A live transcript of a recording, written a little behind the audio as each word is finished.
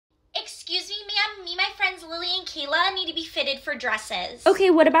Excuse me, ma'am. Me and my friends Lily and Kayla need to be fitted for dresses. Okay,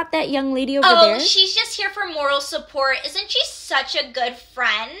 what about that young lady over there? Oh, she's just here for moral support. Isn't she such a good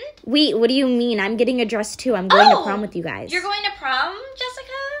friend? Wait, what do you mean? I'm getting a dress too. I'm going to prom with you guys. You're going to prom,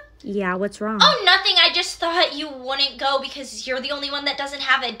 Jessica? Yeah, what's wrong? Oh, nothing. I just thought you wouldn't go because you're the only one that doesn't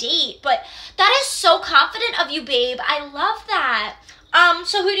have a date. But that is so confident of you, babe. I love that.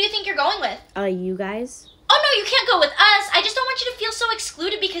 So who do you think you're going with? You guys? Oh, no, you can't go with us. I just don't want you to feel so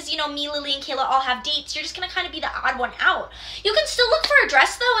excluded because, you know, me, Lily, and Kayla all have dates. You're just going to kind of be the odd one out. You can still look for a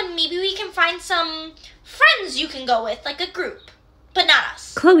dress, though, and maybe we can find some friends you can go with, like a group. But not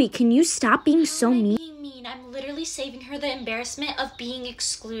us. Chloe, can you stop being so mean? I'm literally saving her the embarrassment of being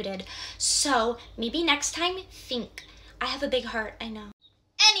excluded. So, maybe next time, think. I have a big heart, I know.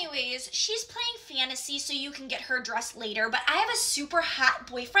 Anyways, she's playing fantasy so you can get her dressed later, but I have a super hot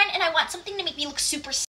boyfriend and I want something to make me look super